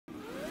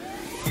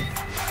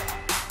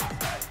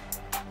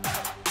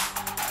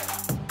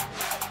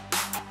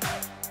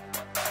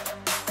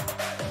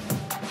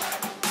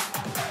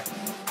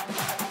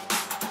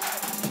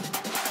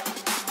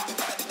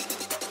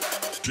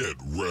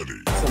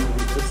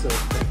so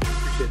thank you,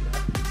 appreciate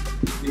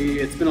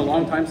that. It's been a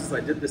long time since I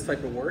did this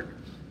type of work,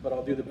 but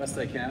I'll do the best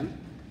I can.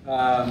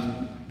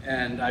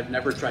 And I've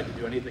never tried to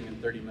do anything in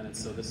 30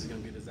 minutes, so this is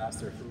going to be a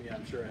disaster for me,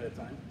 I'm sure, ahead of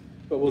time.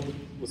 But we'll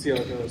see how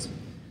it goes.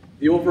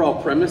 The overall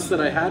premise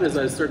that I had as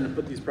I was starting to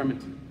put these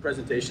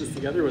presentations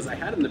together was I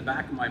had in the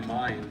back of my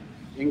mind,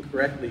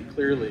 incorrectly,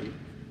 clearly,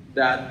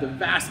 that the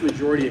vast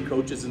majority of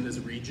coaches in this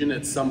region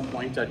at some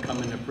point I'd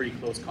come into pretty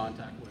close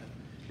contact with.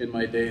 In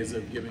my days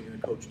of giving the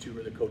coach 2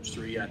 or the coach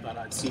 3, I thought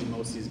I'd seen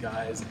most of these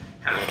guys,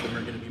 half of them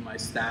are going to be my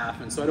staff,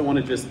 and so I don't want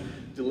to just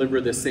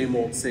deliver the same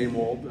old.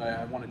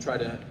 I want to try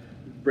to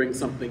bring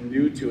something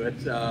new to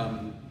it,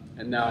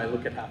 and now I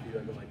look at half of you,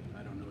 I go like,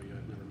 I don't know you,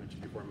 I've never met you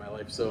before in my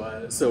life,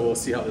 so we'll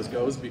see how this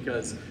goes,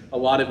 because a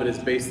lot of it is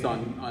based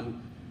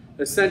on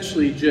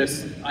essentially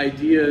just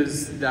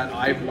ideas that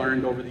I've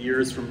learned over the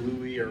years from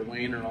Louis or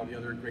Wayne or all the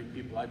other great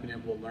people I've been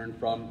able to learn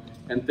from,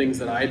 and things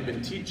that I had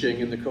been teaching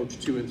in the coach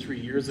 2 and 3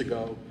 years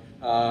ago,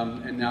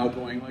 and now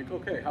going like,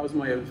 okay, how's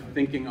my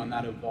thinking on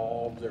that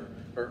evolved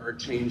or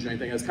changed or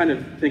anything? I was kind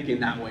of thinking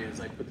that way as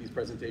I put these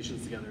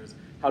presentations together, is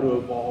how to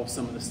evolve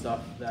some of the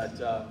stuff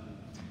that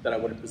I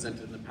would have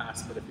presented in the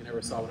past. But if you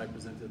never saw what I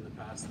presented in the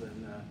past,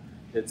 then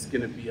it's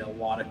going to be a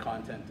lot of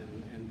content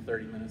in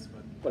 30 minutes,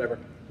 but whatever,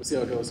 we'll see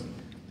how it goes.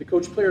 The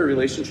coach-player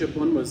relationship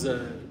one was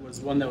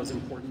one that was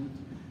important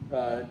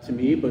to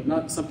me, but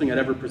not something I'd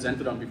ever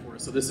presented on before.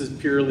 So this is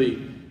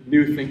purely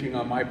new thinking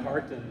on my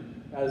part,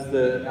 and as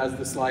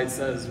the slide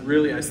says,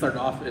 really I start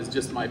off as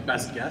just my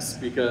best guess,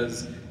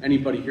 because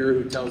anybody here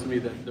who tells me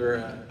that they're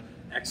an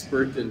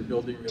expert in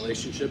building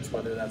relationships,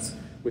 whether that's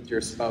with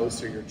your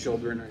spouse or your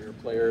children or your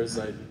players,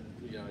 I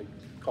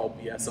call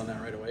BS on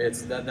that right away.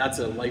 That's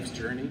a life's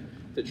journey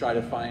to try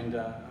to find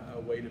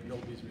a way to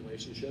build these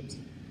relationships.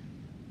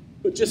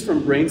 But just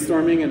from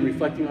brainstorming and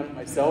reflecting on it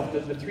myself,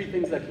 the 3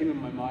 things that came in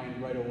my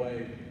mind right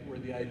away were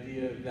the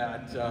idea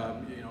that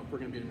if we're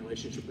going to be in a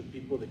relationship with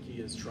people, the key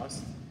is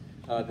trust.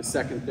 The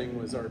second thing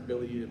was our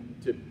ability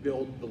to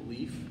build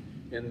belief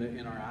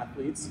in our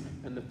athletes,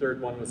 and the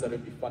third one was that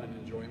it'd be fun and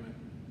enjoyment.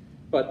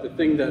 But the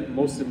thing that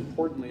most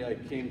importantly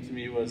came to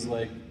me was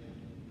like,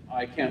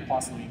 I can't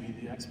possibly be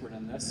the expert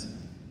in this,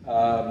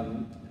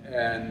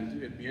 and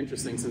it'd be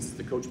interesting, since it's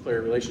the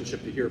coach-player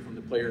relationship, to hear from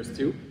the players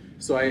too.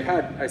 So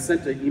I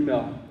sent an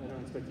email. I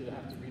don't expect you to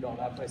have to read all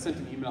that, but I sent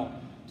an email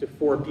to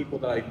 4 people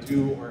that I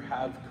do or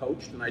have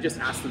coached, and I just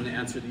asked them to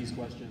answer these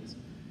questions.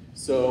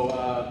 So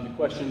the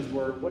questions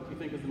were, what do you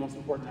think is the most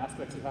important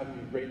aspects of having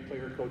a great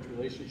player-coach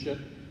relationship?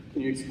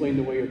 Can you explain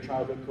the way your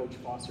childhood coach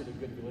fostered a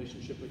good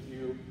relationship with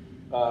you?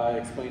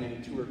 Explain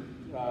any tour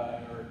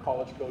or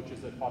college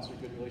coaches that fostered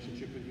a good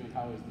relationship with you and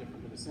how it was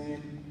different or the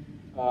same.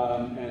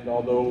 And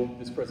although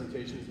this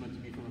presentation is meant to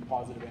be from a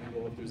positive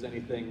angle, if there's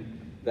anything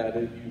that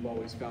you've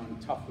always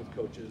found tough with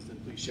coaches, then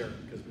please share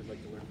it, because we'd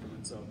like to learn from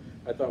it. So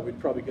I thought we'd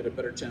probably get a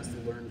better chance to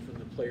learn from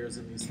the players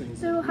in these things.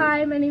 So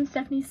hi, my name's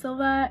Stephanie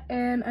Silva,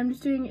 and I'm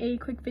just doing a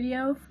quick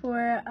video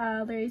for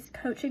Larry's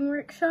coaching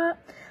workshop.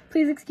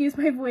 Please excuse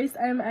my voice,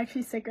 I'm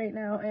actually sick right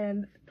now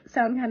and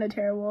sound kind of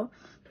terrible.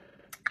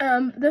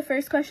 The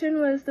first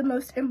question was the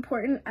most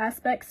important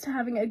aspects to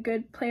having a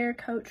good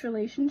player-coach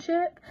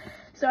relationship.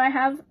 So I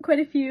have quite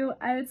a few.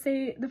 I would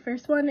say the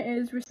first one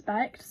is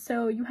respect.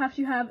 So you have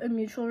to have a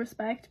mutual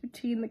respect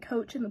between the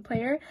coach and the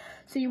player.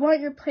 So you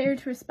want your player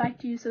to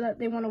respect you so that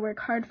they want to work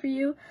hard for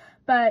you,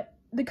 but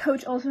the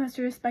coach also has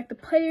to respect the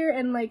player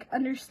and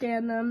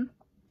understand them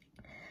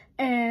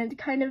and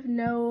kind of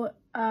know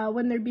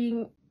when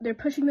they're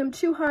pushing them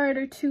too hard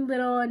or too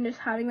little, and just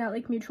having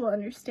that mutual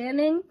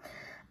understanding.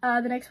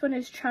 The next one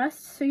is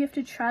trust. So you have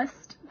to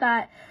trust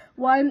that,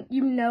 one,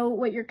 you know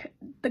what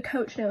the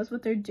coach knows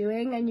what they're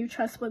doing, and you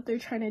trust what they're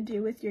trying to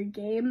do with your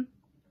game.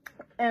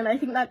 And I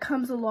think that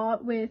comes a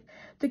lot with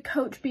the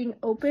coach being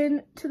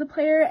open to the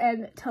player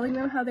and telling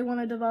them how they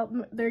want to develop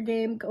their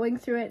game, going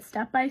through it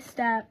step by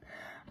step.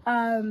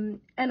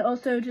 And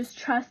also just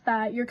trust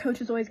that your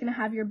coach is always going to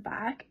have your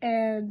back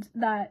and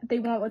that they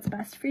want what's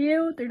best for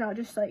you. They're not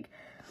just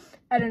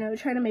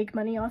trying to make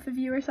money off of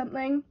you or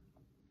something.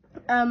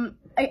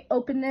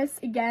 Openness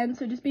again,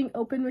 so just being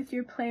open with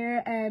your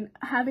player and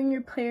having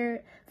your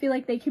player feel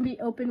like they can be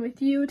open with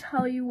you,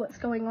 tell you what's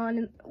going on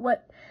and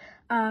what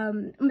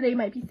they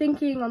might be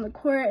thinking on the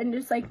court, and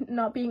just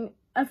not being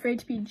afraid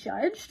to be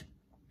judged.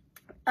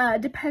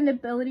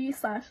 Dependability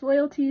 /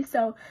 loyalty,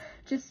 so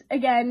just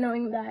again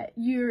knowing that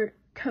your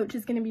coach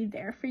is going to be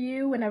there for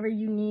you whenever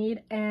you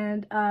need,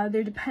 and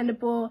they're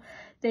dependable,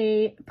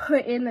 they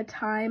put in the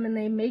time and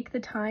they make the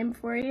time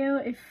for you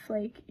if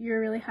you're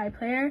a really high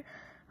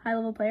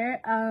level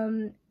player.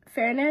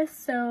 Fairness,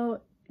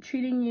 so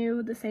treating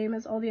you the same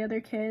as all the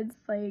other kids.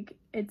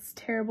 It's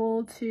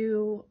terrible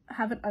to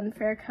have an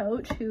unfair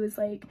coach who is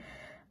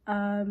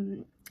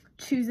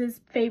chooses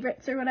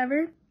favorites or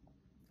whatever.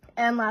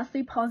 And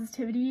lastly,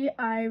 positivity.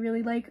 I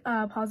really like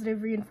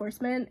positive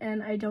reinforcement,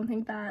 and I don't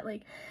think that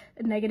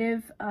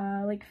negative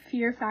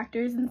fear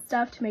factors and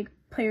stuff to make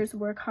players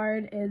work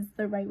hard is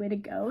the right way to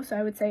go. So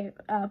I would say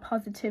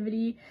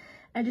positivity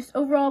and just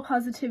overall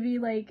positivity,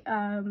 like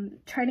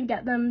trying to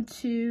get them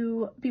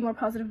to be more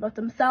positive about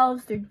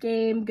themselves, their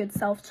game, good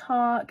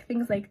self-talk,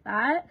 things like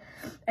that.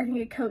 I think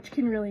a coach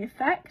can really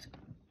affect.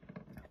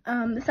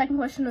 The second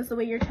question was the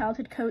way your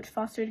childhood coach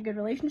fostered a good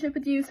relationship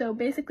with you. So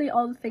basically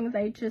all the things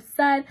I just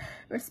said: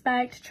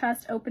 respect,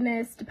 trust,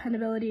 openness,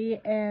 dependability,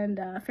 and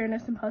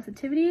fairness and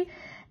positivity.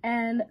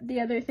 And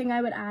the other thing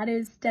I would add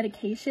is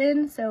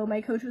dedication. So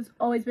my coach has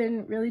always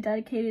been really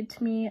dedicated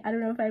to me. I don't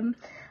know if I'm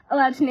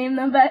allowed to name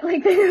them, but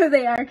like they know who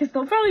they are because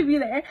they'll probably be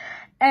there.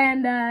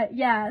 And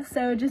yeah,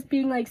 so just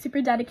being like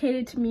super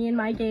dedicated to me and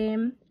my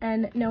game,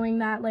 and knowing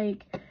that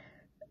like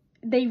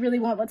they really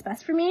want what's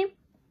best for me.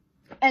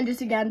 And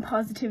just, again,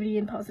 positivity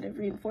and positive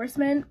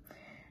reinforcement.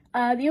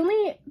 The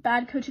only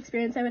bad coach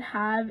experience I would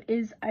have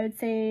is, I would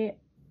say,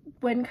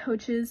 when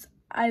coaches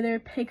either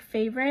pick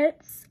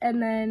favorites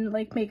and then,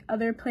 like, make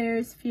other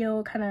players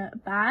feel kind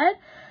of bad.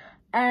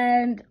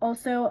 And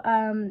also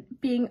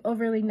being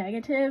overly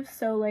negative.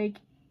 So, like,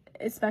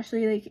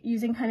 especially, like,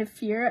 using kind of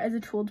fear as a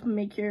tool to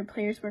make your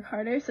players work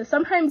harder. So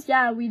sometimes,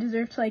 yeah, we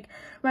deserve to, like,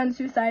 run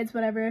suicides,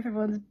 whatever, if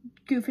everyone's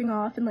goofing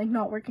off and, like,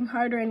 not working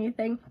hard or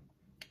anything.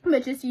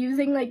 But just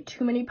using like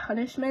too many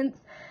punishments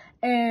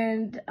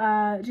and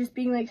just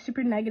being like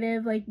super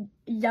negative, like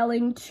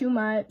yelling too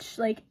much.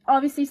 Like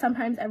obviously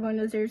sometimes everyone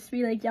deserves to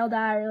be like yelled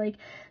at or like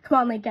come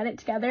on, like get it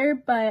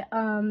together, but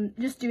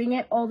just doing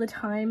it all the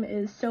time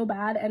is so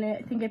bad, and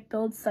I think it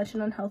builds such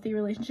an unhealthy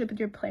relationship with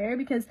your player,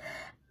 because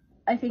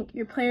I think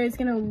your player is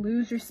going to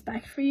lose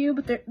respect for you,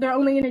 but they're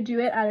only going to do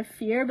it out of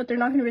fear, but they're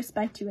not going to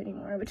respect you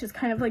anymore, which is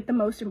kind of like the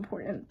most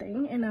important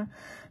thing in a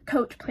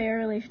coach-player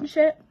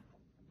relationship.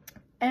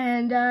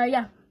 And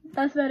yeah,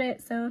 that's about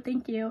it. So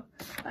thank you.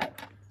 Bye.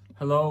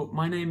 Hello,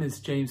 my name is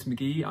James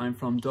McGee. I'm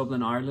from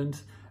Dublin,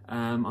 Ireland.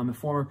 I'm a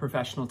former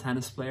professional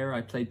tennis player. I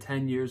played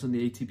 10 years on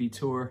the ATP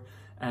Tour,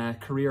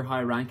 career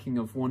high ranking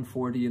of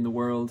 140 in the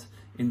world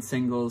in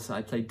singles.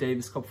 I played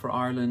Davis Cup for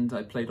Ireland.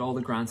 I played all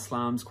the Grand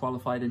Slams,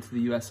 qualified into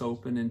the US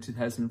Open in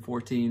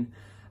 2014,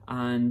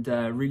 and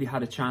really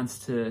had a chance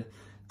to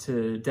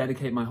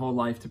dedicate my whole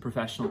life to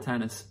professional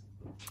tennis.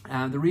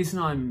 The reason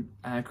I'm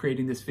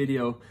creating this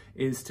video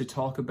is to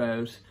talk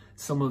about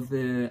some of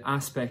the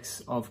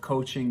aspects of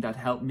coaching that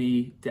helped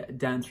me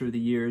down through the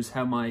years,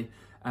 how my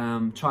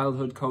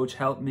childhood coach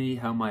helped me,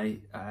 how my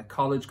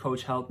college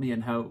coach helped me,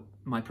 and how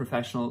my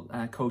professional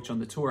coach on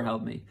the tour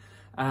helped me.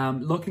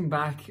 Looking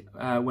back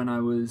when I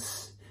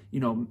was,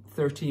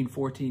 13,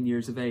 14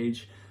 years of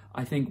age,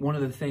 I think one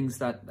of the things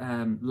that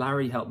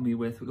Larry helped me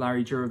with,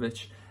 Larry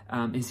Jurovich,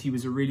 is he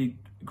was a really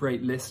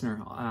great listener.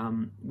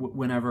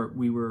 Whenever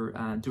we were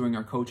doing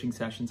our coaching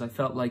sessions, I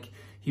felt like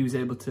he was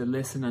able to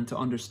listen and to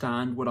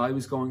understand what I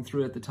was going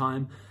through at the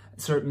time.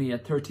 Certainly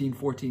at 13,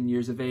 14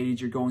 years of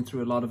age, you're going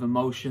through a lot of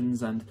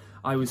emotions, and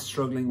I was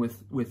struggling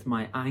with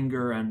my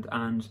anger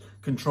and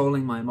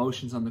controlling my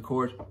emotions on the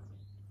court.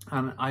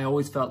 And I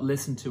always felt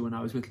listened to when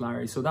I was with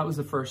Larry. So that was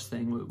the first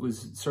thing,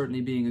 was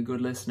certainly being a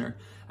good listener.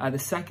 The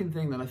second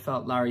thing that I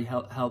felt Larry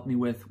helped me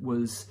with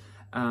was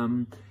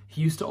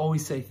he used to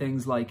always say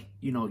things like,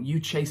 you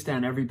chase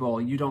down every ball,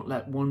 you don't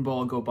let one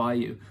ball go by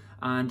you.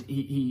 And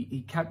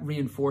he kept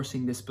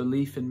reinforcing this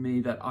belief in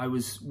me that I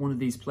was one of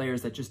these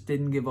players that just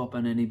didn't give up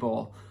on any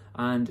ball,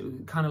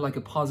 and kind of like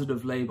a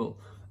positive label.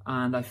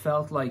 And I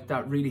felt like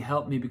that really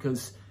helped me,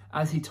 because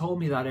as he told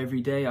me that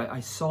every day, I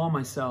saw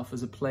myself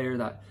as a player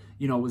that,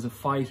 was a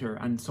fighter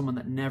and someone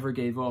that never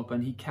gave up.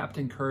 And he kept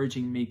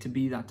encouraging me to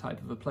be that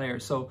type of a player.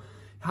 So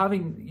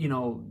having,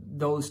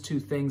 those two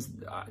things,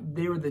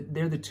 they're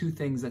the two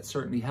things that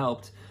certainly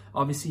helped.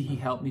 Obviously, he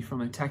helped me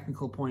from a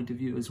technical point of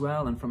view as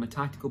well, and from a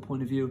tactical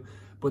point of view.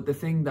 But the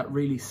thing that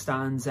really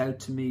stands out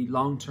to me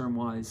long-term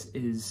wise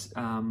is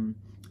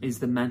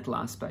the mental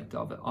aspect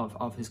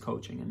of his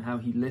coaching, and how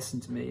he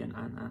listened to me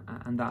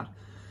and that.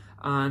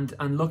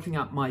 And looking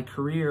at my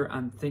career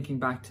and thinking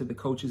back to the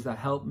coaches that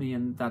helped me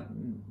and that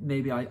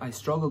maybe I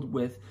struggled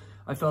with,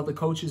 I felt the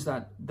coaches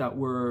that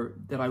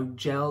I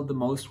gelled the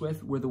most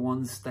with were the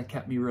ones that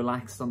kept me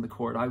relaxed on the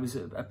court. I was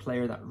a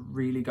player that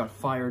really got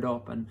fired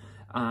up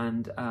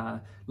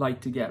and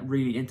liked to get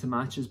really into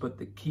matches, but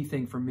the key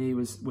thing for me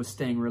was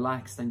staying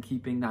relaxed and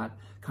keeping that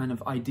kind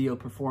of ideal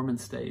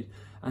performance state.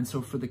 And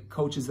so for the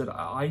coaches that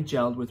I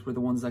gelled with were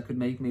the ones that could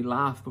make me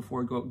laugh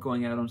before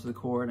going out onto the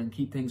court, and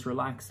keep things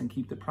relaxed and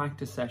keep the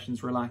practice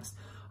sessions relaxed.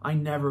 I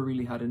never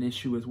really had an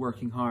issue with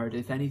working hard.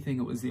 If anything,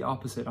 it was the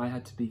opposite. I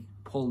had to be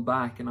pulled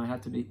back, and I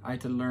had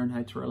to learn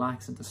how to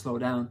relax and to slow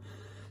down.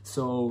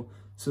 So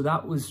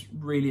that was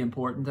really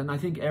important. And I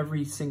think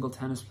every single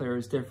tennis player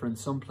is different.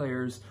 Some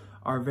players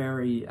are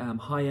very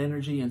high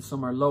energy, and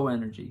some are low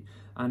energy.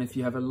 And if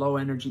you have a low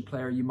energy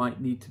player, you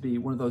might need to be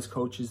one of those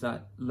coaches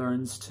that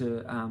learns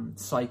to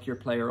psych your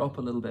player up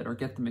a little bit, or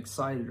get them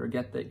excited, or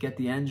get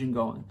the engine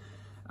going.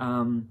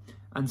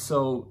 And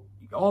so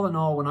all in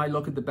all, when I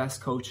look at the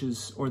best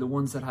coaches, or the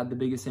ones that had the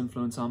biggest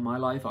influence on my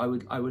life, I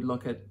always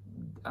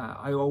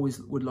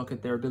would look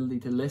at their ability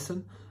to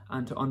listen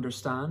and to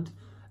understand,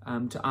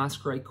 to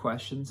ask great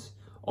questions,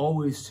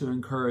 always to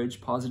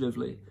encourage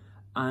positively.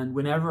 And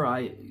whenever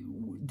I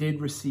did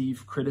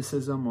receive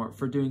criticism or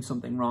for doing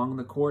something wrong on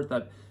the court,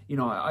 that, you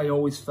know, I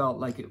always felt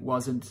like it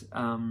wasn't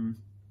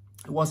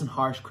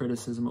harsh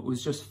criticism. It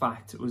was just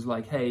fact. It was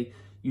like, hey,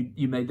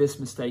 you made this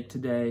mistake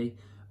today.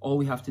 All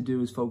we have to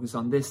do is focus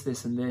on this,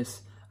 this, and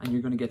this, and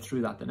you're going to get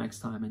through that the next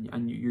time,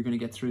 and you're going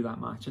to get through that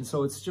match. And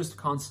so it's just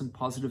constant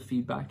positive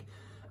feedback,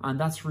 and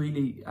that's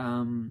really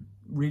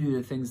really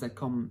the things that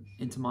come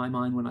into my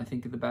mind when I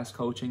think of the best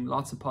coaching.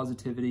 Lots of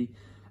positivity,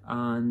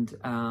 and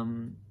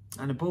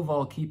above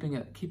all, keeping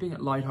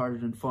it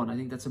lighthearted and fun. I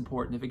think that's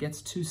important. If it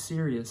gets too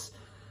serious,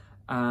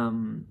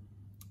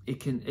 it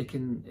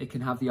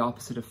can have the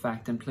opposite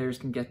effect, and players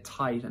can get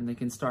tight and they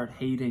can start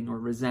hating or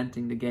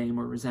resenting the game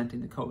or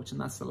resenting the coach,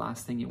 and that's the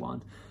last thing you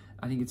want.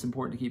 I think it's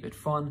important to keep it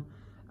fun,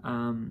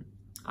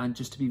 and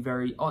just to be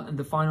very, and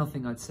the final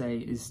thing I'd say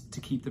is to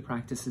keep the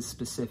practices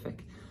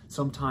specific.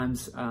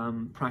 Sometimes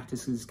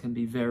practices can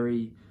be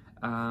very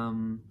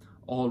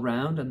all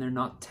round, and they're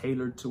not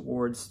tailored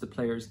towards the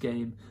player's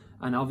game.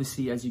 And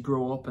obviously, as you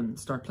grow up and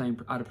start playing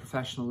at a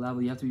professional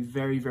level, you have to be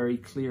very, very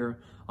clear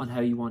on how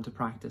you want to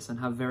practice and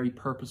have very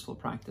purposeful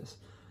practice.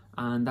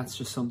 And that's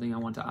just something I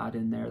want to add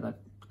in there, that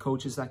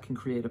coaches that can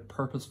create a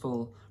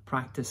purposeful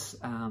practice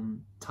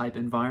type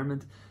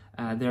environment,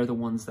 they're the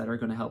ones that are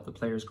going to help the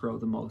players grow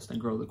the most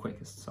and grow the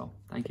quickest. So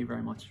thank you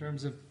very much. In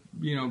terms of,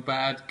 you know,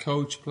 bad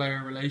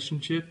coach-player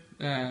relationship,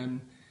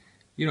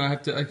 you know, I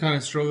kind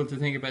of struggle to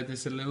think about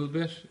this a little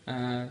bit.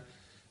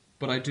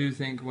 But I do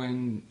think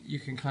when you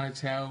can kind of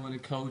tell when a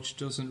coach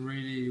doesn't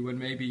really, when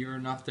maybe you're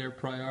not their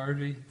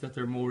priority, that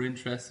they're more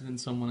interested in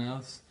someone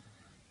else.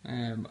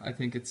 I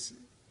think it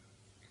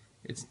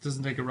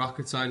doesn't take a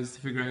rocket scientist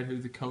to figure out who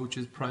the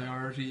coach's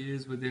priority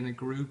is within a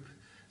group.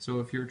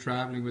 So if you're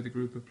traveling with a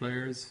group of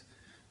players,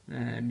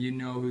 you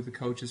know who the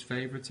coach's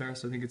favourites are.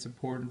 So I think it's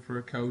important for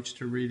a coach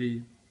to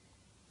really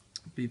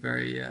be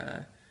very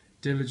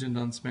diligent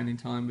on spending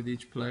time with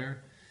each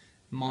player.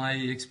 My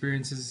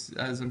experiences,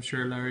 as I'm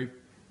sure Larry,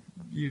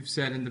 you've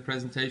said in the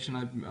presentation,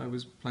 I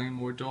was playing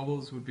more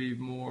doubles, would be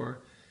more,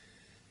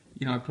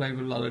 you know, I played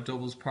with a lot of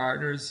doubles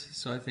partners.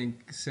 So I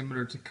think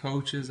similar to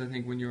coaches, I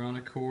think when you're on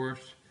a court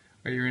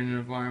or you're in an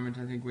environment,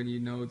 I think when you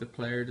know the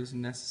player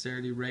doesn't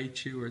necessarily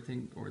rate you,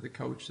 or the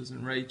coach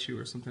doesn't rate you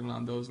or something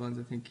along those lines,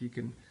 I think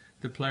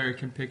the player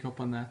can pick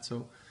up on that.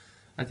 So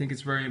I think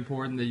it's very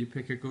important that you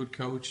pick a good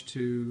coach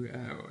to,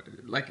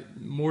 like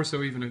more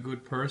so even a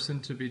good person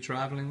to be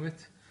traveling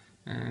with.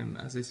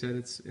 As I said,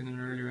 it's in an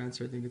earlier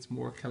answer, I think it's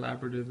more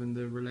collaborative in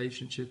the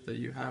relationship that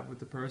you have with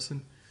the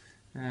person.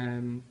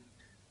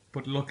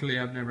 But luckily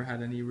I've never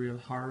had any real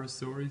horror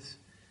stories.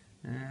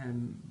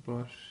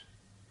 But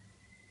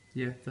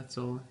yeah, that's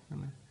all.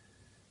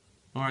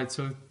 Alright,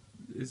 so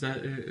is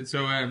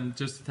that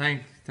just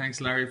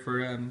thanks Larry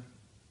for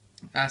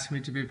asking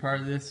me to be part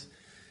of this.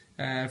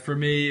 For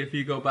me, if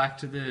you go back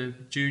to the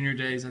junior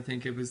days, I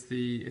think it's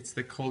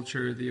the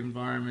culture, the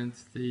environment,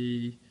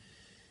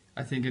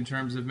 I think in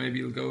terms of, maybe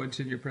you'll go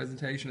into your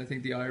presentation, I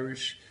think the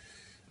Irish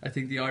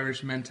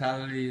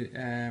mentality,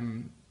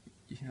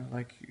 you know,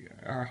 like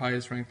our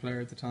highest ranked player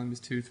at the time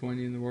was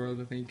 220 in the world,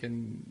 I think,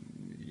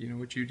 and you know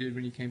what you did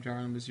when you came to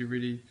Ireland was you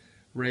really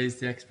raised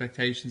the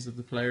expectations of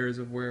the players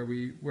of where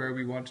we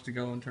wanted to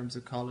go in terms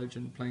of college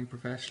and playing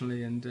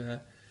professionally,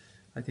 and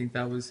I think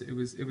it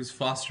was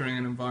fostering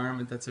an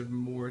environment that's a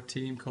more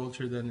team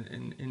culture than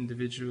an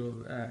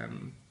individual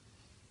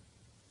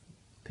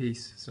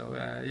piece. So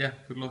yeah,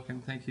 good luck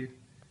and thank you.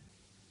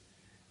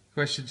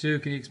 Question 2,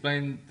 can you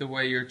explain the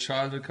way your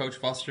childhood coach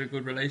fostered a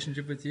good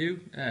relationship with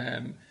you?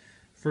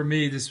 For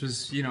me, this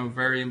was, you know,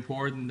 very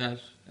important that,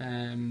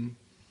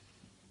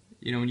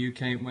 you know, when you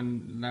came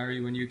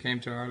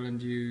to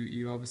Ireland,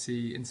 you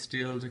obviously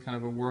instilled a kind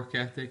of a work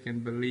ethic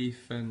and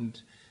belief, and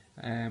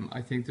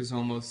I think there's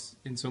almost,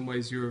 in some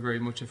ways, you were very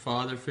much a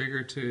father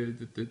figure to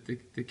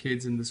the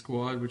kids in the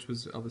squad, which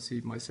was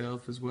obviously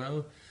myself as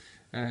well.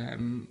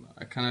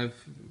 I kind of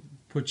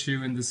put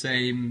you in the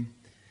same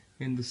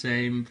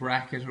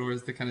bracket, or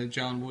as the kind of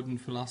John Wooden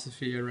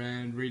philosophy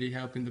around really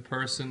helping the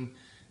person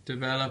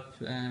develop,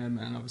 and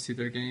obviously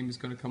their game is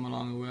going to come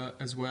along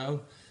as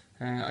well.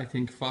 I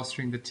think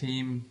fostering the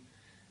team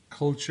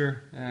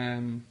culture,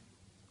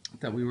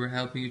 that we were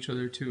helping each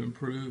other to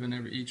improve, and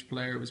each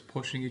player was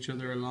pushing each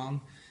other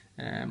along.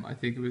 I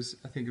think it was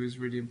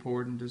really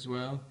important as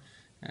well.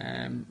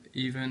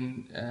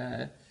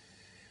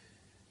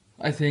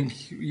 I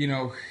think, you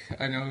know,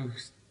 I know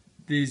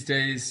these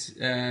days,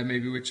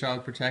 maybe with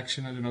child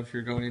protection, I don't know if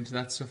you're going into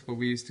that stuff, but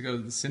we used to go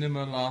to the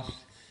cinema a lot.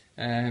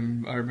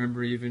 I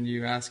remember even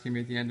you asking me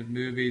at the end of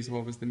movies,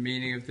 what was the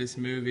meaning of this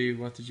movie,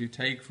 what did you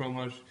take from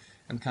it,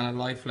 and kind of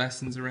life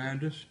lessons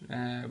around it,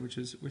 which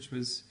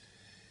was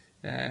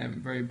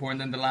very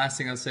important. And the last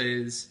thing I'll say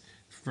is,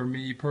 for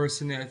me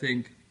personally, I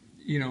think,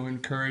 you know,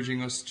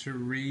 encouraging us to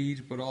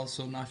read, but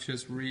also not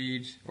just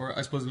read, or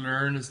I suppose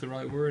learn is the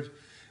right word,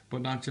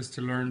 but not just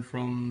to learn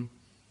from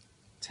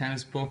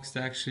tennis books,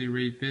 to actually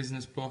read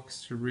business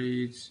books, to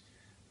read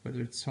whether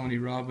it's Tony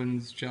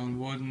Robbins, John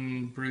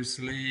Wooden, Bruce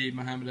Lee,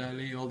 Muhammad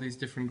Ali, all these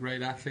different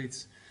great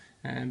athletes.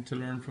 and to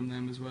learn from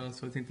them as well.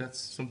 So I think that's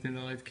something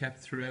that I've kept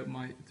throughout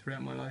my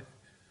life.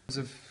 In terms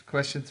of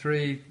question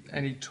 3,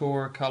 any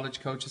tour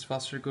college coaches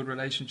fostered a good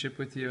relationship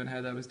with you, and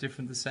how that was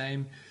different, the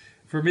same?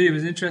 For me, it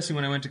was interesting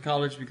when I went to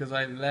college, because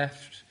I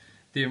left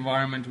the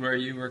environment where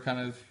you were kind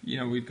of,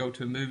 we'd go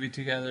to a movie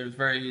together. It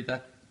was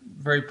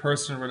very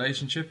personal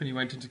relationship, and you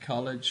went into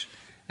college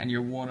and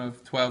you're one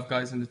of 12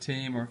 guys in the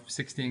team or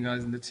 16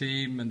 guys in the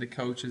team, and the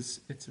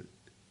coaches, it's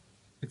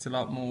a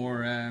lot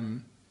more,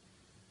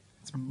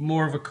 it's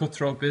more of a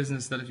cutthroat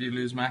business, that if you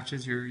lose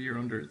matches,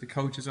 the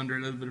coach is under a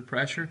little bit of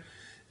pressure.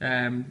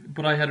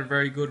 But I had a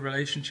very good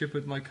relationship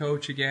with my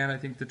coach. Again, I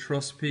think the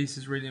trust piece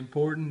is really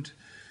important.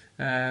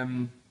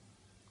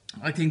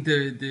 I think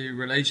the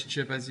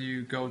relationship, as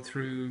you go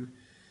through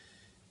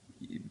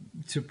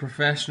to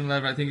professional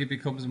level, I think it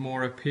becomes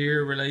more a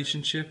peer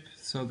relationship.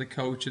 So the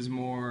coach is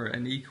more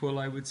an equal,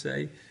 I would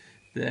say,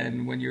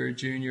 than when you're a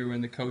junior, when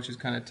the coach is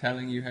kind of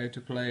telling you how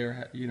to play,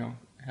 or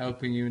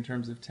helping you in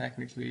terms of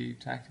technically,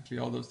 tactically,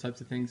 all those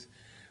types of things.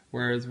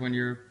 Whereas when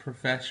you're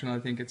professional, I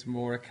think it's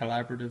more a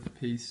collaborative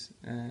piece.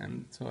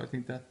 So I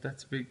think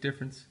that's a big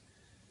difference.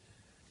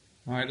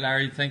 All right,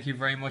 Larry, thank you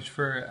very much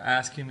for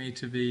asking me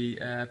to be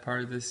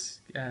part of this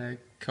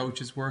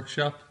coaches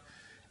workshop.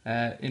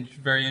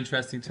 Very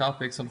interesting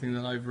topic, something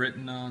that I've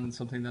written on,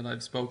 something that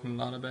I've spoken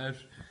a lot about.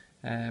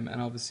 And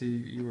obviously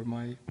you were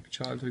my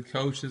childhood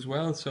coach as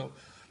well. So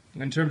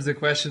in terms of the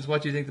questions,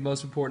 what do you think the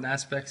most important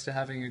aspects to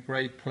having a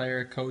great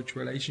player-coach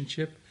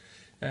relationship?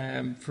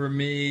 For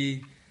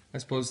me, I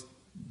suppose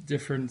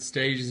different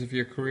stages of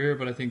your career,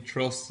 but I think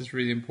trust is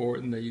really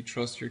important, that you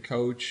trust your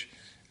coach.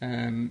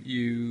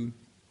 You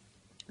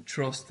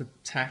trust that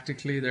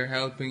tactically they're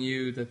helping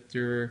you, that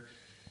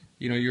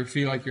you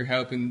feel like they're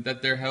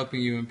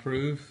helping you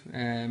improve,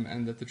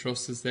 and that the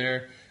trust is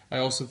there. I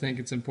also think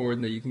it's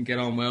important that you can get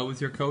on well with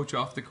your coach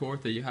off the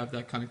court, that you have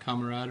that kind of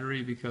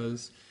camaraderie,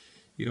 because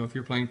if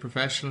you're playing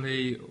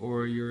professionally,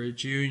 or you're a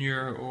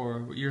junior,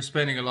 or you're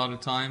spending a lot of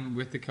time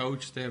with the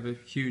coach, they have a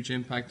huge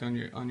impact on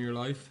your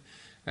life.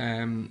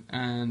 And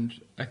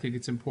I think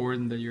it's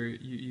important that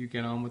you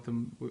get on with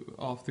them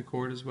off the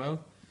court as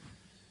well.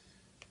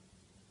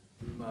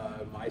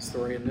 My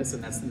story in this,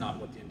 and that's not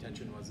what the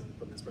intention was in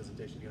putting this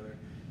presentation together.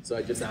 So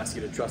I just ask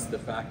you to trust the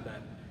fact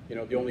that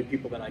the only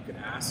people that I could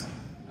ask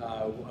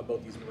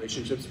about these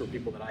relationships were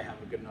people that I have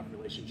a good enough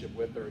relationship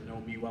with, or know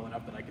me well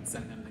enough that I could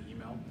send them the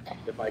email.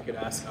 If I could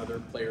ask other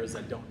players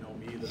that don't know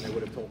me, then they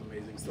would have told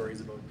amazing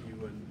stories about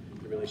you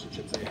and the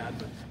relationships they had.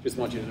 But just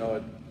want you to know,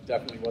 it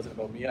definitely wasn't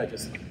about me. I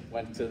just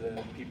went to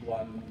the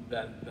people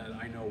that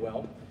I know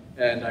well.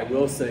 And I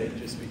will say,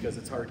 just because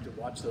it's hard to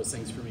watch those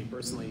things for me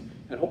personally,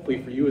 and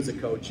hopefully for you as a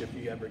coach, if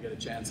you ever get a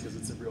chance, because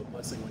it's a real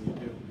blessing when you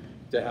do,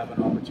 to have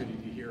an opportunity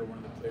to hear one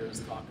of the players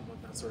talk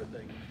about that sort of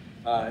thing,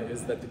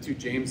 is that the two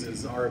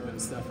Jameses, Arv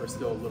and Steph, are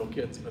still little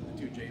kids, but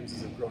the two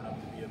Jameses have grown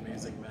up to be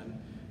amazing men.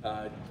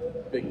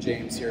 Big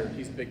James here,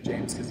 he's Big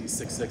James because he's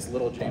 6'6",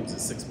 little James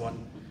is 6'1".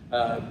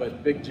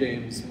 But Big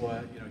James,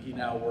 he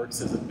now works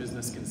as a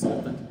business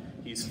consultant.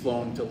 He's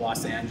flown to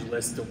Los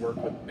Angeles to work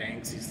with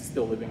banks. He's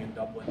still living in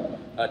Dublin,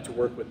 to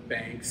work with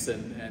banks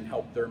and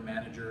help their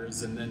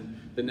managers. And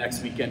then the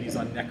next weekend he's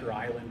on Necker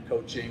Island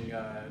coaching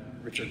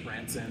Richard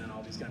Branson and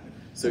all these guys.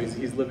 So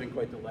he's living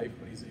quite the life,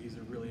 but he's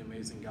a really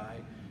amazing guy.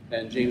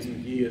 And James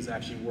McGee is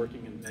actually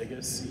working in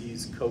Vegas.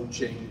 He's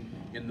coaching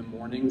in the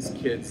mornings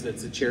kids.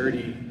 It's a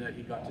charity that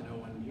he got to know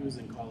when he was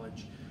in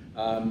college.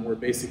 Where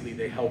basically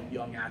they help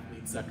young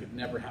athletes that could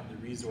never have the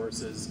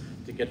resources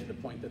to get to the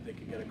point that they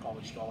could get a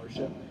college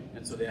scholarship.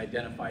 And so they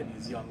identify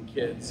these young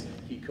kids,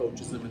 he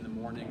coaches them in the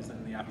mornings, and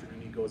in the afternoon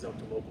he goes out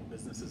to local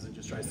businesses and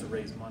just tries to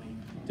raise money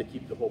to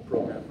keep the whole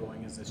program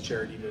going as this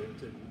charity to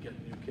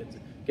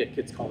get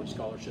kids college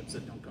scholarships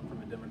that don't come from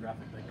a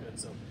demographic that could.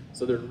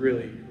 So they're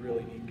really,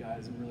 really neat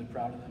guys. I'm really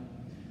proud of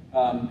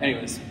them.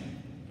 Anyways.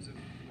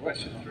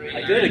 Question 3.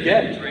 I did it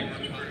again.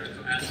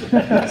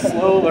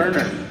 Slow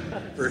learner,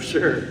 for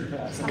sure.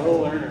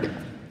 Slow learner.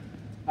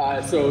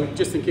 So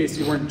just in case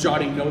you weren't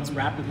jotting notes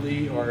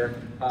rapidly or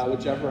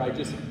whichever, I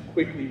just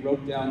quickly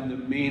wrote down the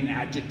main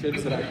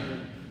adjectives that I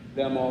heard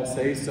them all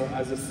say. So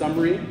as a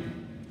summary,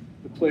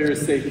 the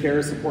players say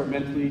care, support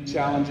mentally,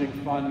 challenging,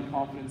 fun,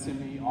 confidence in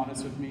me,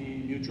 honest with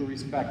me, mutual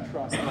respect,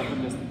 trust,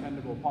 openness,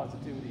 dependable,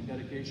 positivity,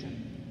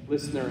 dedication,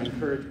 listener,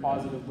 encourage,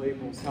 positive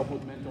labels, help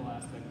with mental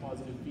aspect,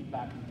 positive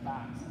feedback and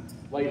facts,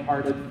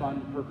 lighthearted,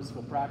 fun,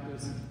 purposeful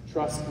practice,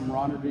 trust,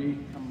 camaraderie,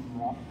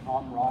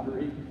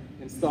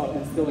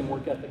 instilling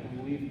work ethic and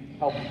belief,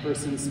 help a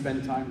person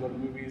spend time, go to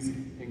movies,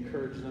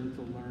 encourage them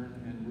to learn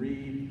and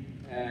read.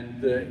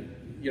 And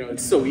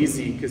it's so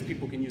easy because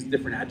people can use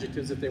different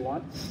adjectives if they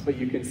want, but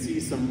you can see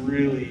some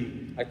really,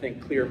 I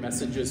think, clear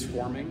messages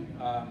forming.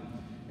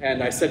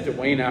 And I said to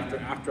Wayne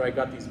after I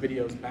got these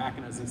videos back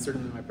and I was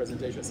inserting them in my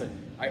presentation, I said,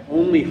 I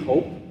only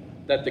hope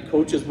that the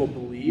coaches will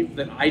believe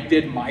that I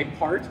did my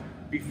part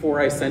before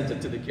I sent it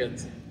to the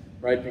kids,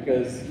 right?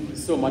 Because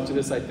so much of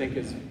this, I think,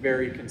 is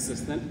very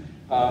consistent.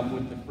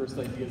 with the first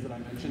ideas that I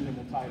mentioned, and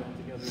we'll tie it all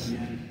together in the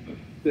end.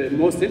 The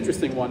most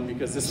interesting one,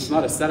 because this was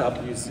not a setup,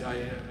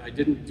 I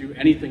didn't do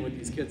anything with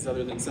these kids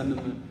other than send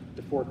them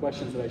the 4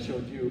 questions that I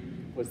showed you,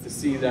 was to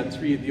see that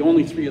the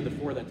only 3 of the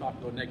 4 that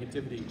talked about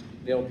negativity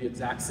nailed the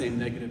exact same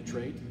negative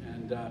trait.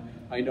 And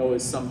I know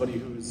as somebody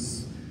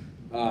who's,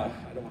 I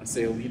don't want to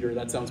say a leader,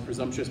 that sounds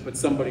presumptuous, but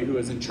somebody who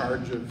is in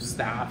charge of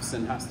staffs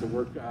and has to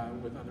work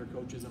with other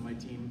coaches on my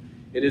team,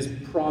 it is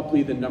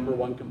probably the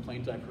 #1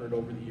 complaint I've heard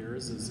over the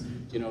years is,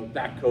 you know,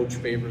 that coach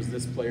favors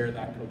this player,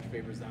 that coach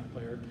favors that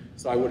player.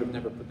 So I would have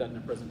never put that in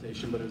a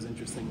presentation, but it was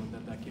interesting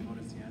that came out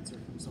as the answer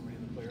from so many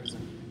of the players,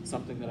 and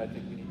something that I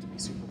think we need to be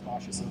super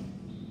cautious of.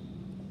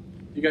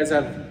 You guys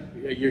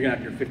you're gonna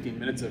have your 15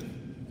 minutes of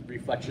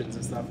reflections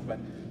and stuff, but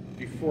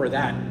before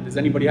that, does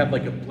anybody have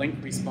like a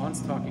blink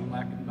response talking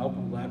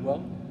Malcolm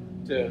Gladwell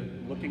to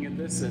looking at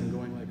this and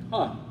going like,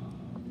 huh?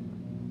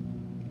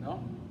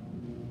 No?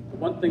 The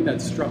one thing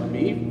that struck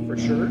me for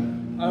sure,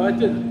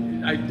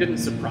 it didn't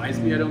surprise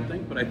me, I don't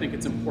think, but I think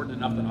it's important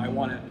enough that I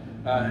want to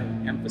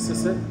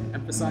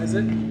emphasize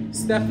it.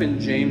 Steph and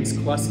James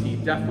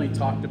Kluski definitely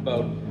talked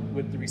about,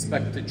 with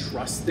respect to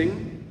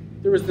trusting,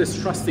 there was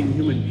this trusting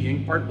human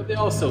being part, but they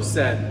also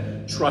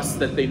said, trust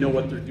that they know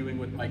what they're doing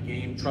with my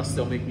game, trust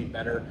they'll make me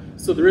better.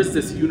 So there is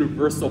this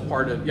universal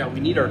part of, yeah, we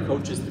need our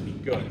coaches to be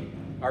good,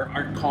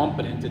 are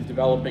competent in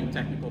developing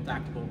technical,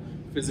 tactical,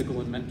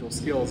 physical, and mental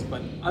skills,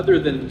 but other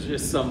than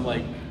just some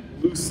like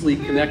loosely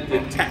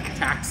connected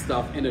tech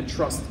stuff in a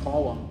trust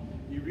column,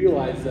 you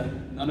realize that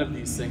none of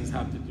these things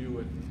have to do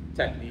with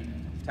technique,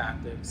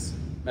 tactics,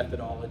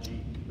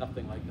 methodology,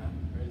 nothing like that,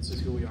 right? It's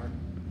just who we are.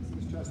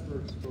 This trust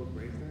works both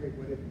ways, Larry.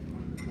 What if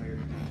one of the players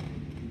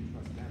you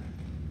trust them?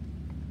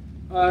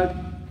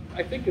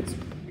 I think it's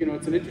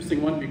an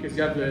interesting one because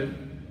you have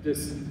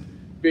this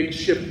big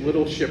ship,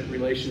 little ship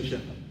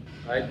relationship,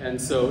 right? And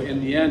so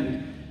in the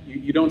end,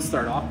 you don't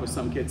start off with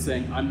some kid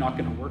saying, I'm not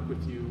going to work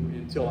with you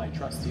until I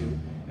trust you.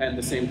 And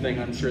the same thing,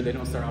 I'm sure they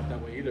don't start off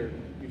that way either.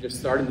 You just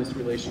start in this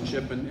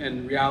relationship,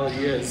 and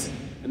reality is,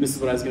 and this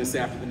is what I was going to say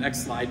after the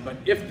next slide, but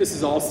if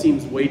this all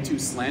seems way too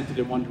slanted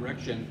in one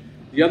direction,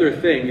 the other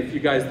thing, if you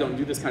guys don't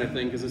do this kind of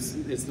thing, because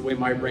it's the way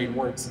my brain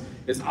works,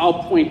 is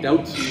I'll point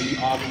out to you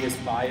the obvious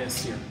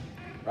bias here,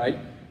 right?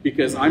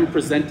 Because I'm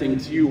presenting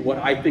to you what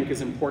I think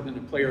is important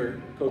in a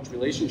player-coach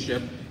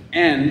relationship,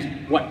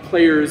 and what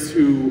players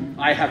who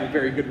I have a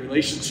very good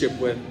relationship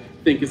with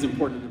think is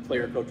important in a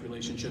player-coach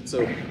relationship.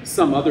 So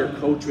some other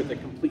coach with a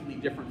completely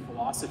different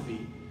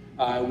philosophy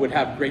would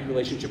have great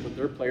relationship with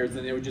their players,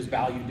 and they would just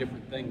value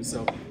different things.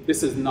 So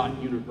this is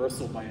not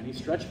universal by any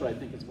stretch, but I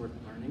think it's worth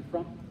learning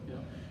from. You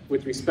know?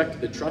 With respect to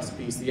the trust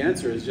piece, the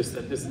answer is just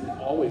that this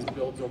always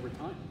builds over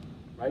time,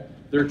 right?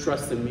 Their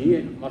trust in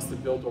me must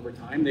have built over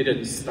time. They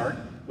didn't start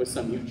with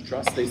some huge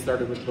trust. They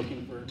started with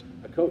looking for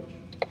a coach,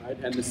 right?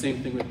 And the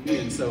same thing with me.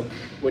 And so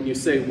when you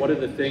say, what are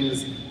the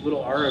things,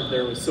 little Arav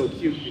there was so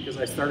cute because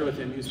I started with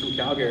him. He was from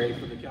Calgary,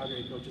 for the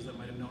Calgary coaches that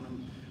might have known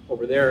him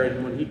over there.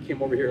 And when he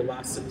came over here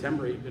last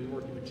September, he'd been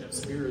working with Jeff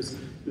Spears,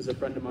 who's a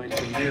friend of mine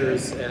for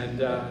years.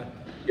 And,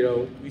 you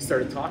know, we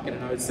started talking,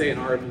 and I would say, and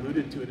Arav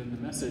alluded to it in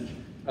the message,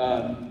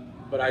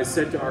 but I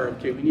said to Arav,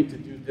 okay, we need to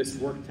do this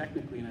work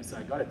technically. And I said,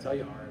 I got to tell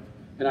you, Arav,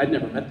 and I'd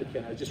never met the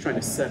kid. I was just trying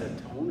to set a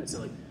tone. I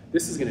said, like,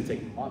 this is going to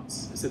take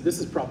months. I said, this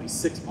is probably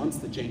 6 months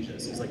to change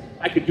this. He's like,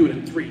 I could do it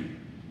in 3.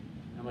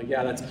 I'm like,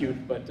 yeah, that's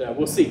cute, but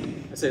we'll see.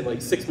 I said,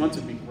 like, 6 months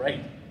would be great.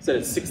 I said,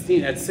 at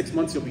 6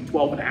 months, you'll be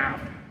 12 and a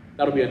half.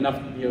 That'll be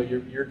enough, you know,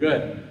 you're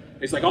good.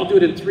 And he's like, I'll do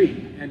it in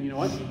 3. And you know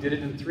what? He did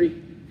it in 3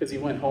 because he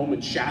went home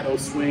and shadow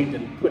swinged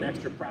and put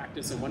extra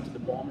practice and went to the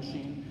ball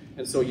machine.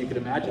 And so you can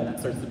imagine that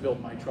starts to build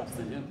my trust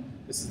in him.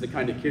 This is the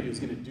kind of kid who's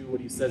going to do what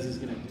he says he's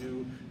going to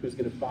do, who's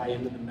going to buy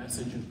into the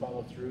message and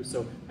follow through.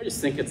 So I just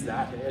think it's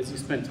that. As you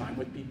spend time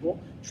with people,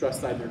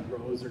 trust either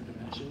grows or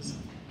diminishes.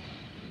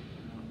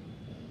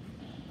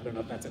 I don't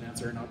know if that's an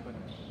answer or not, but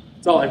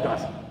it's all I've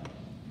got.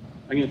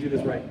 I'm going to do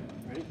this right.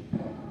 Ready?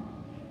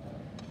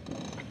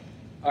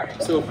 All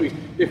right, so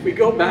if we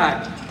go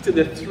back to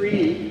the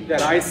 3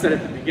 that I said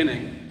at the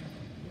beginning,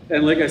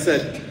 and like I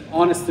said,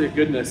 honest to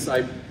goodness,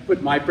 I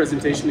put my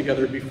presentation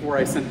together before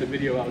I sent the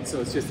video out,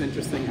 so it's just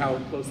interesting how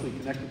closely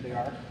connected they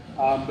are.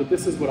 But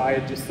this is what I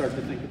had just started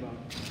to think about.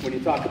 When you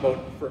talk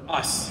about, for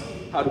us,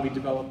 how do we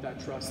develop that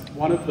trust?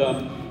 One of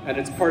them, and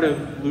it's part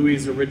of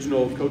Louis'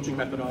 original coaching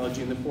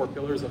methodology and the 4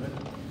 pillars of it.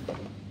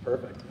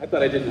 Perfect. I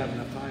thought I didn't have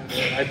enough time.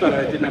 I thought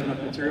I didn't have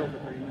enough material for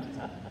 30 minutes.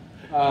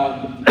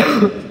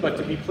 But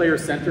to be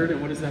player-centered,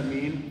 and what does that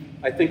mean?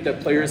 I think that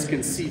players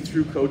can see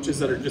through coaches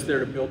that are just there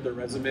to build their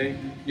resume.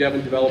 You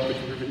haven't developed a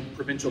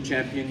provincial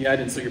champion yet,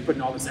 and so you're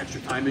putting all this extra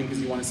time in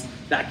because you want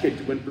that kid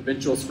to win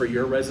provincials for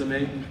your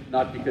resume,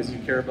 not because you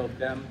care about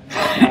them.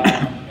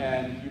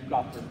 And you've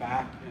got their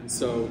back, and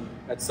so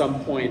at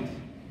some point,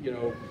 you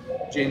know,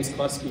 James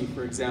Kluski,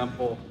 for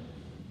example,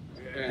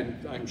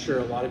 and I'm sure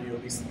a lot of you,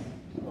 at least,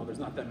 well, there's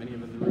not that many of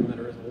them in the room that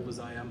are as old as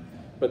I am,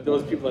 but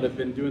those people that have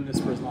been doing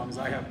this for as long as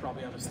I have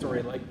probably have a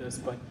story like this.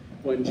 But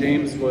when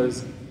James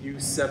was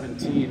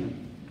U17,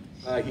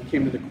 he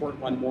came to the court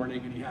one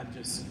morning and he had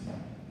just,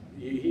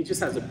 he just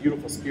has a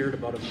beautiful spirit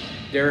about him.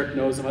 Derek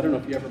knows him. I don't know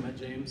if you ever met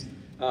James,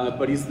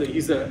 but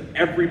he's a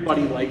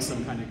everybody likes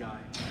him kind of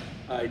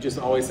guy. He just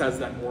always has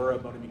that aura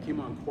about him. He came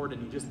on court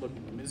and he just looked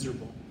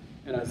miserable.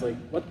 And I was like,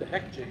 what the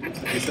heck, James?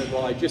 And he said,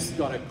 well, I just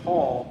got a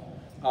call.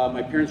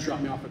 My parents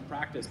dropped me off at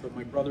practice, but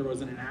my brother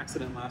was in an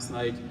accident last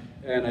night,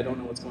 and I don't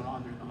know what's going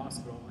on. They're in the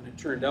hospital. And it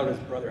turned out his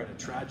brother had a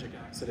tragic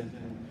accident,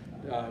 and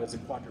was a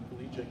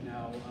quadriplegic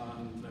now.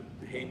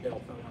 The hay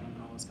bale fell on him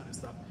and all this kind of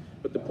stuff.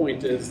 But the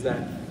point is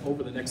that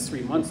over the next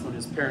 3 months, when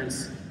his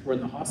parents were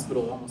in the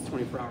hospital almost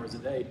 24 hours a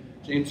day,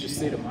 James just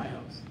stayed at my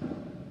house.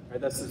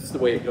 Right? That's just the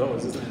way it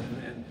goes, isn't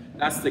it? And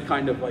that's the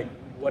kind of like,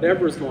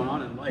 whatever is going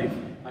on in life,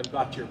 I've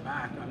got your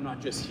back. I'm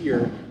not just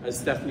here, as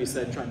Stephanie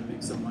said, trying to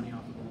make some money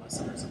off of the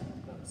lesson or something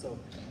like that. So,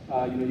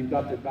 you've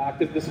got their back.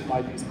 This is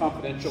my piece,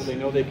 confidential. They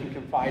know they can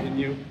confide in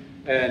you.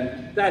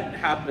 And that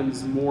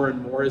happens more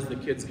and more as the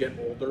kids get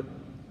older,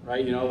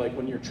 right? You know, like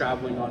when you're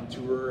traveling on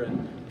tour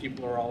and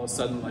people are all of a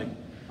sudden like,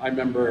 I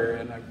remember,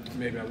 and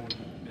maybe I won't,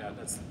 yeah,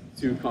 that's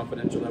too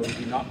confidential. That would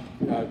be not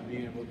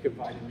being able to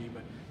confide in me.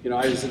 But, you know,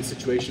 I was in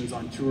situations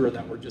on tour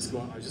that were just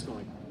going, I was just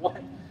going,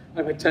 what?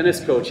 I'm a tennis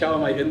coach. How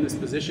am I in this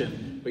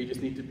position? But you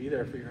just need to be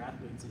there for your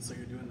athletes, and so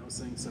you're doing those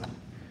things. So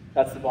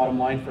that's the bottom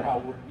line for how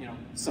we're, you know,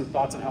 some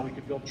thoughts on how we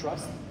could build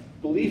trust.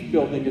 Belief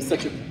building is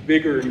such a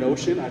bigger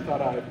notion. I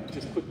thought I'd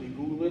just quickly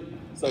Google it.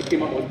 So I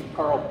came up with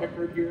Carl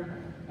Pickard here,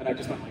 and I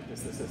just went like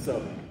this.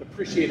 So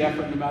appreciate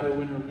effort no matter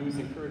win or lose.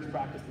 Encourage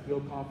practice to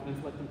build confidence.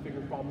 Let them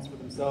figure problems for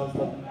themselves.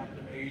 Let them act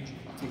their age.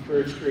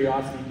 Encourage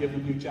curiosity. Give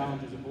them new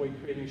challenges. Avoid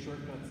creating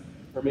shortcuts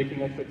or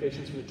making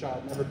expectations for the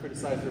child. Never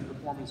criticize their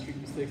performance. Treat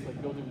mistakes like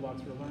building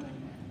blocks for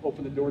learning.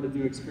 Open the door to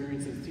new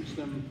experiences. Teach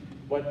them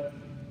what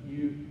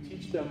you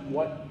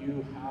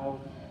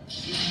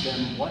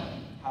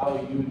how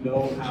you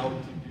know how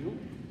to do.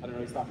 I don't know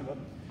what he's talking about.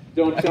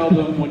 Don't tell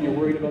them when you're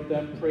worried about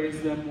them.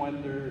 Praise them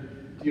when they're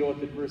deal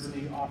with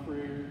adversity. Offer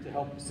to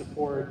help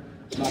support,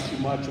 but not too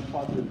much.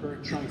 Applaud their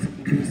courage, trying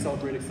something new.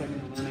 Celebrate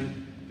excitement and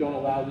learning. Don't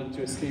allow them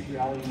to escape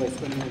reality by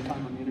spending their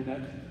time on the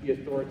internet. Be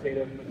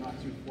authoritative, but not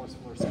too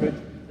forceful or strict.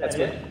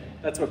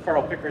 That's what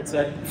Carl Pickard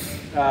said.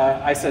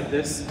 I said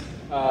this.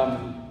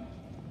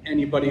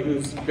 Anybody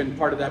who's been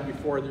part of that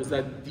before, there's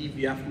that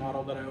DVF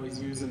model that I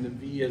always use, and the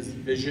V is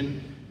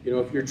vision. You know,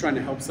 if you're trying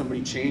to help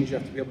somebody change, you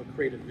have to be able to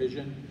create a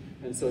vision.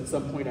 And so at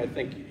some point, I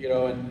think, you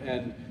know,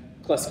 and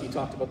Kleski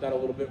talked about that a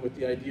little bit with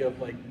the idea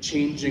of like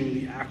changing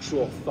the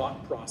actual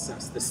thought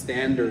process, the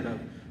standard of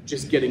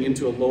just getting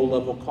into a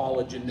low-level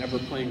college and never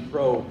playing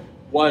pro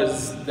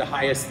was the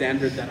highest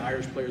standard that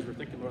Irish players were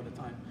thinking about at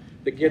the time.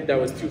 The kid that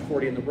was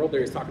 240 in the world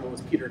there he's talking about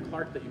was Peter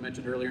Clark that you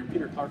mentioned earlier, and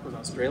Peter Clark was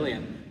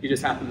Australian. He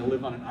just happened to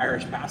live on an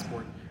Irish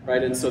passport,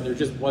 right? And so there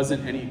just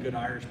wasn't any good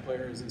Irish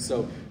players, and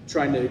so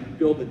trying to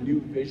build a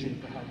new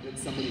vision for how good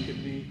somebody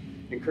could be,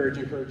 encourage,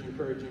 and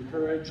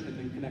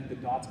then connect the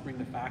dots, bring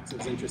the facts. It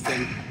was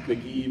interesting.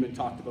 McGee even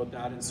talked about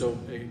that, and so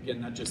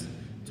again, that just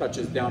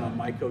touches down on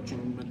my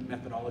coaching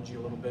methodology a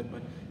little bit,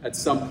 but at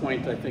some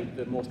point, I think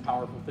the most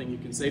powerful thing you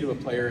can say to a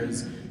player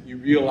is you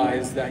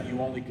realize that you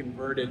only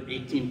converted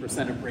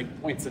 18% of break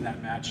points in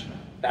that match.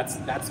 That's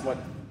what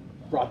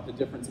brought the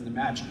difference in the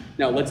match.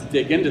 Now let's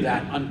dig into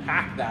that,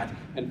 unpack that,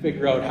 and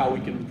figure out how we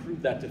can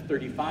improve that to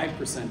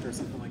 35% or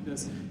something like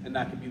this, and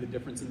that could be the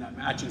difference in that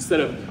match. Instead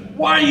of,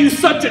 why are you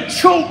such a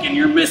choke and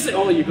you're missing,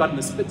 oh, you got in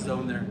the spit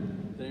zone there.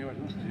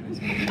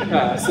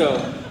 Anyways, so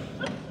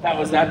that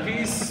was that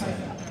piece.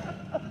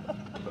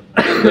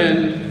 And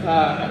then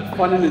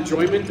fun and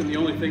enjoyment, and the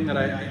only thing that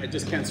I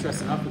just can't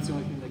stress enough, it's the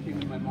only thing that came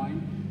to my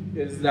mind,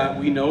 is that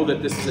we know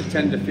that this is a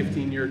 10 to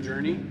 15 year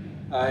journey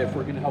if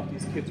we're going to help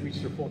these kids reach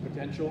their full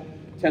potential.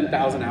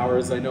 10,000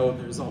 hours, I know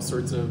there's all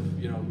sorts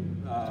of, you know,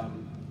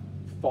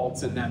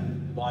 faults in that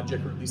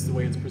logic, or at least the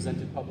way it's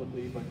presented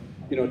publicly, but,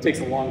 you know, it takes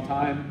a long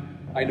time.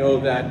 I know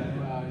that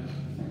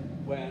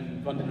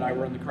when Vundin and I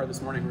were in the car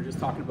this morning, we were just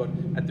talking about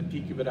at the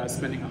peak of it, I was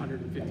spending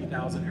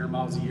 150,000 air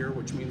miles a year,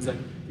 which means that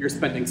you're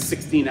spending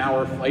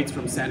 16-hour flights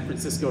from San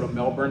Francisco to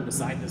Melbourne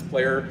beside this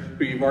player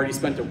who you've already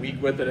spent a week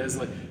with. It is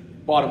like,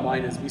 bottom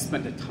line is we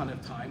spend a ton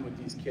of time with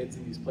these kids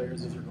and these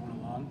players as they're going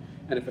along.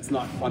 And if it's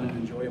not fun and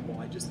enjoyable,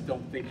 I just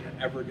don't think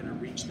you're ever going to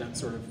reach that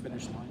sort of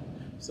finish line.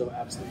 So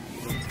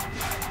absolutely.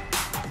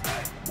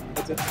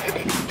 That's it.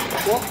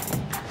 Cool.